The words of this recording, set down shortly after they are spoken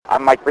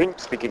I'm Mike Breen,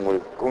 speaking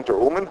with Gunter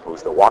Ullmann,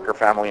 who's the Walker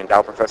Family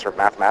Endowed Professor of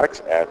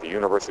Mathematics at the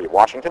University of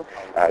Washington,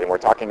 and we're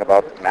talking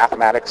about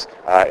mathematics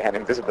and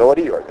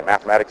invisibility, or the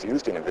mathematics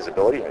used in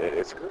invisibility.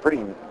 It's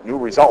pretty new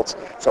results.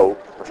 So,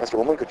 Professor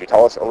Ullmann, could you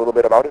tell us a little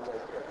bit about it?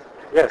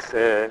 Yes.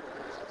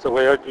 So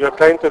what you're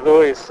trying to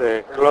do is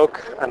cloak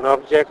an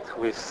object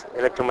with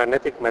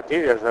electromagnetic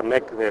materials that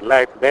make the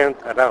light bend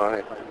around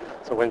it.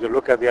 So when you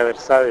look at the other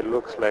side, it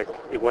looks like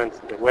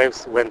the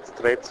waves went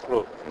straight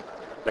through,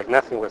 like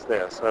nothing was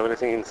there. So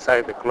everything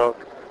inside the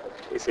cloak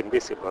is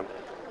invisible.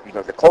 You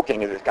know, the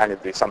cloaking is kind of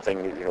something,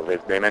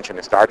 they mentioned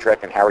in Star Trek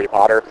and Harry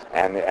Potter,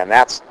 and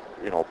that's,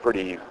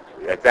 pretty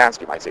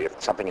advanced, you might say,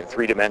 if something in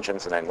 3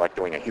 dimensions and then like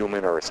doing a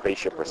human or a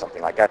spaceship or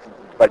something like that.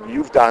 But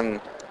you've done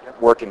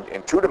work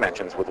in 2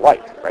 dimensions with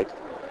light, right?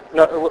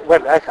 No,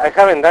 well, I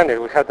haven't done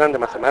it. We have done the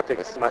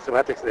mathematics.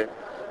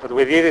 What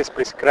we did is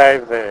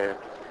prescribe the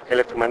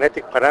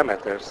electromagnetic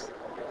parameters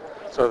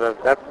so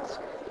that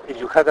if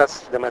you had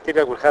the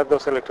material will have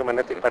those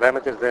electromagnetic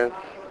parameters, then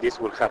this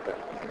will happen.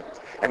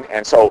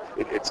 And so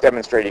it's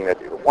demonstrating that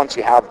once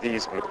you have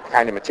these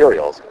kind of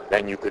materials,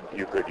 then you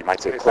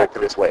might say, cloak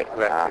this way.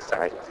 Right,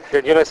 exactly.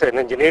 Right. It's an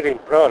engineering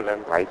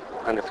problem, right,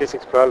 and a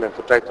physics problem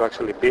to try to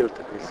actually build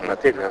these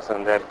materials,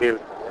 and they're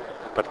built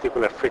at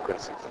particular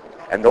frequencies.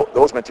 And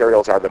those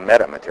materials are the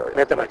metamaterials.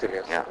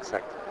 Metamaterials, yeah,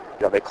 exactly.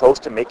 Are they close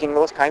to making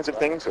those kinds of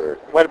things, or?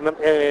 Well,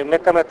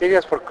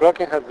 metamaterials for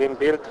clocking have been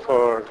built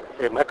for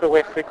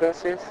microwave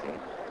frequencies,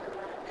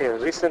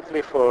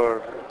 recently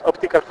for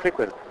optical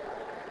frequencies,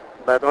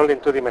 but only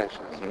in 2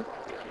 dimensions.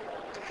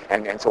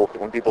 And so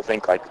when people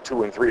think like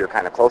 2 and 3 are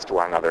kind of close to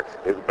one another,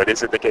 but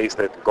is it the case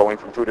that going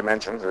from 2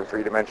 dimensions or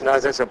 3 dimensions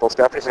is a simple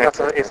step?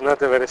 It's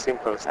not a very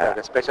simple step,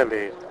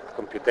 especially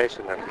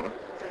computationally.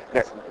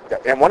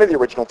 And one of the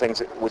original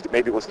things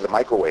maybe was the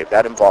microwave.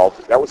 That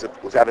involved, was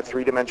that a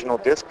 3-dimensional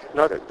disk?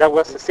 No, that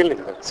was a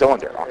cylinder.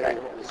 Cylinder, okay.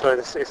 So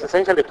it's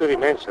essentially 2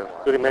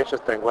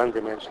 dimensions times 1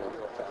 dimension.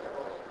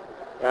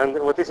 And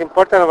what is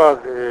important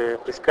about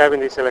prescribing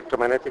these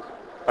electromagnetic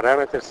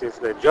parameters is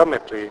the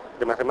geometry.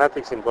 The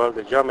mathematics involve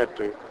the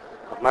geometry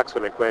of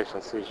Maxwell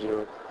equations. If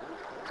you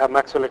have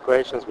Maxwell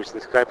equations which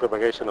describe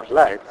propagation of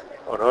light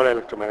or all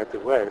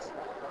electromagnetic waves,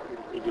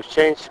 if you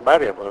change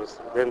variables,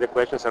 then the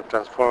equations are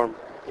transformed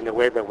in a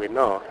way that we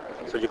know.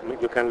 So you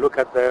can look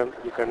at them,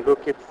 you can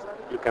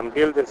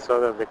build it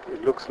so that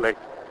it looks like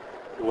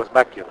it was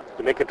vacuum.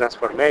 You make a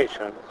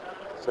transformation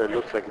so it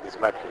looks like it is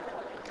vacuum.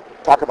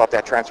 Talk about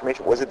that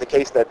transformation. Was it the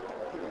case that,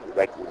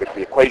 like the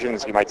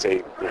equations, you might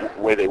say, the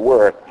way they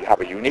were, you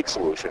have a unique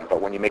solution,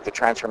 but when you make the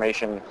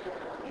transformation,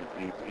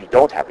 you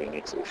don't have a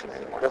unique solution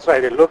anymore? That's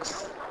right.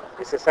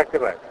 It's exactly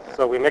right.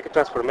 So we make a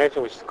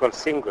transformation which is called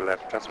singular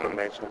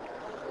transformation.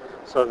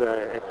 So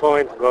a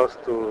point goes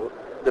to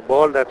the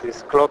ball that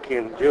is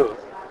clocking you.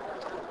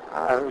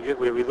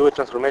 We do a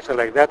transformation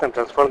like that and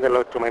transform the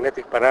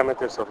electromagnetic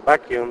parameters of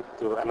vacuum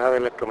to another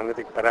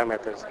electromagnetic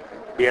parameters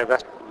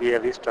via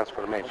this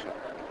transformation.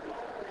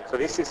 So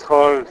this is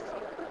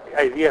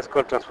idea is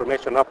called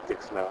transformation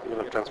optics now. You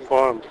will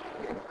transform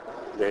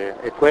the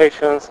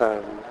equations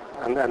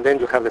and then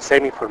you have the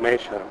same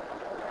information.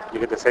 You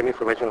get the same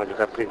information that you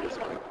had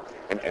previously.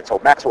 And so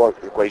Maxwell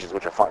equations,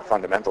 which are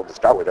fundamental to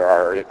start with,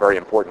 are very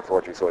important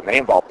for you. So they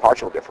involve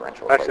partial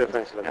differential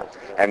equations. Yeah.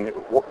 And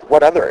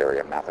what other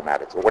area of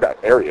mathematics, or what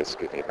areas,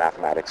 of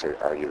mathematics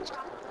are used?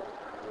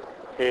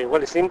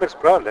 Well, it's inverse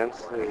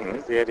problems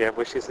is the area,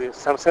 which is in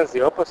some sense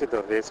the opposite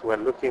of this. We're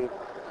looking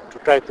to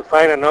try to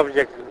find an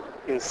object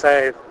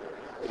inside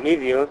a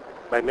medium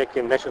by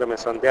making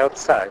measurements on the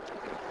outside.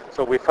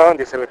 So we found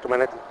these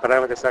electromagnetic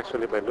parameters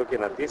actually by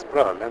looking at this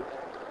problem.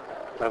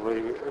 And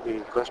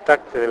we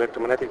constructed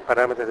electromagnetic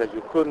parameters that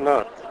you could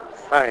not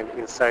find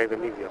inside the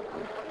medium.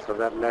 So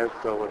that led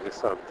to our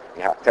result.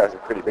 Yeah, that was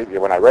pretty big.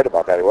 When I read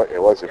about that,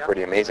 it was a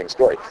pretty amazing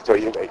story. So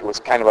it was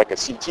kind of like a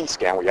CT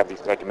scan where you have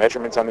these like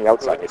measurements on the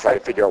outside. You try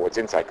to figure out what's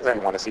inside because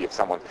you want to see if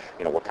someone,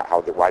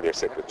 why they're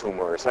sick with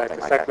tumor or something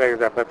like that. Exactly like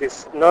that. But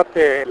it's not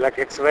like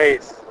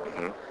X-rays.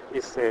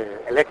 It's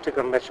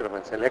electrical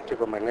measurements,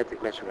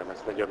 electromagnetic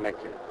measurements that you're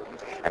making.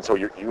 And so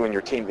you and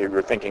your team, you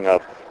were thinking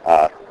of,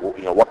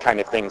 what kind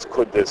of things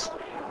could this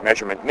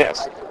measurement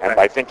miss? And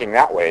by thinking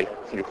that way,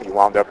 you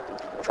wound up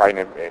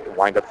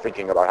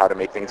thinking about how to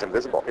make things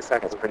invisible.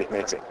 Exactly. That's pretty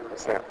amazing.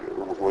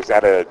 Was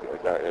that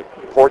an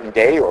important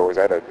day, or was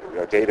that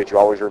a day that you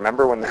always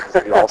remember when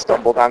you all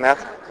stumbled on that?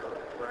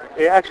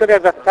 Actually,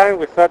 at that time,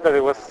 we thought that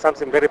it was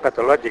something very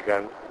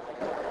pathological,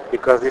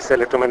 because these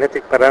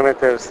electromagnetic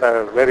parameters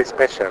are very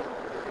special.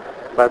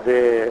 But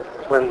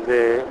when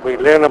we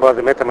learn about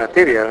the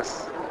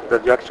metamaterials,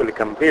 that you actually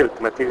can build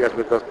materials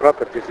with those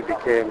properties, it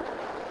became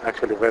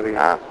actually very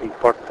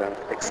important,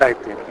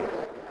 exciting.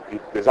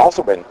 There's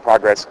also been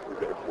progress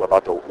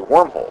about the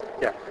wormhole.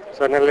 Yeah.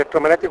 So in an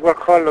electromagnetic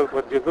wormhole,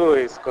 what you do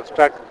is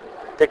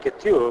take a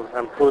tube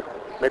and put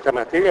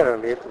metamaterial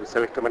on it with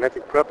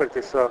electromagnetic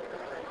properties. So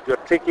you're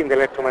tricking the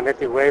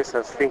electromagnetic waves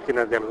as thinking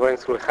that they're going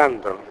through a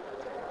handle,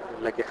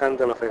 like a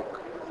handle of a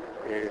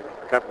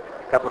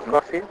cup of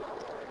coffee.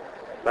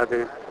 But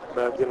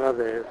but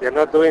they're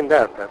not doing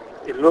that. But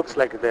it looks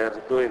like they're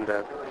doing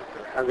that.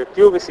 And the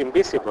tube is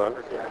invisible.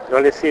 You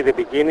only see the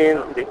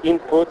beginning, the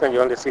input, and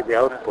you only see the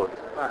output.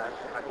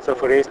 So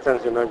for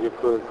instance, you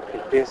could,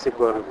 in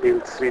principle,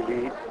 build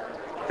 3D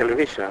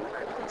television,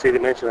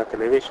 three-dimensional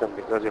television,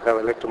 because you have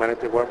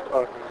electromagnetic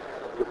wormhole.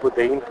 You put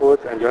the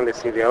input, and you only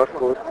see the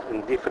output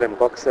in different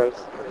voxels.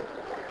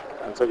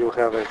 And so you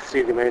have a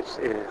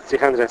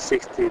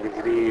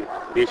 360-degree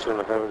vision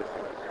of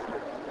everything.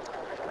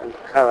 And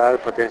have other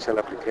potential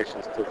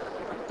applications too,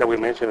 that we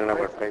mentioned in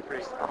our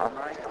papers.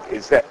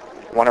 Is that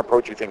one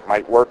approach you think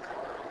might work?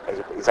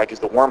 Is that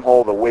just the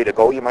wormhole the way to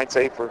go, you might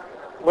say, for?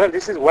 Well,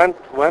 this is one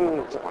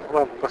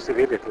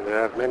possibility.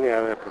 There are many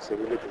other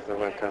possibilities that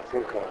one can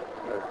think of.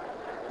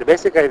 The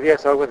basic idea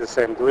is always the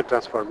same: do a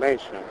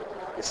transformation,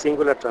 a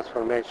singular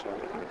transformation,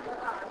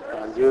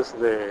 and use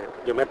the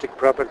geometric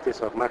properties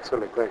of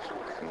Maxwell equations.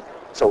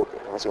 So,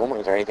 Professor Ullman,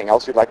 is there anything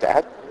else you'd like to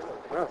add?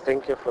 Well,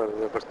 thank you for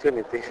the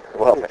opportunity.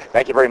 Well,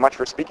 thank you very much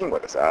for speaking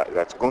with us.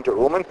 That's Gunter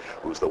Ullman,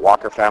 who's the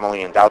Walker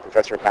Family Endowed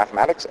Professor of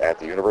Mathematics at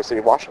the University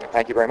of Washington.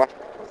 Thank you very much.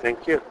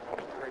 Thank you.